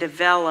they can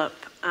develop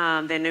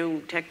their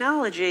new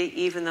technology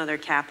even though they're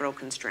capital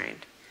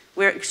constrained.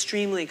 We're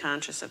extremely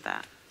conscious of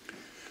that.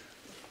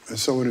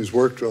 As someone who's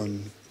worked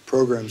on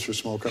programs for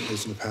small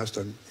companies in the past,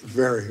 I'm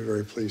very,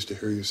 very pleased to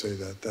hear you say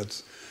that.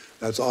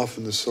 That's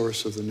often the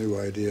source of the new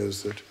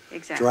ideas that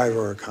drive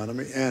our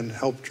economy and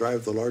help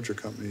drive the larger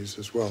companies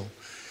as well.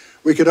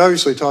 We could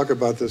obviously talk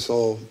about this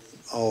all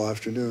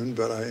afternoon,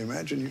 but I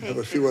imagine you have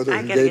a few other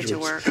engagements. I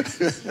gotta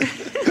get to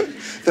work.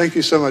 Thank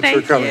you so much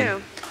for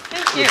coming.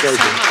 Thank you so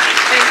much.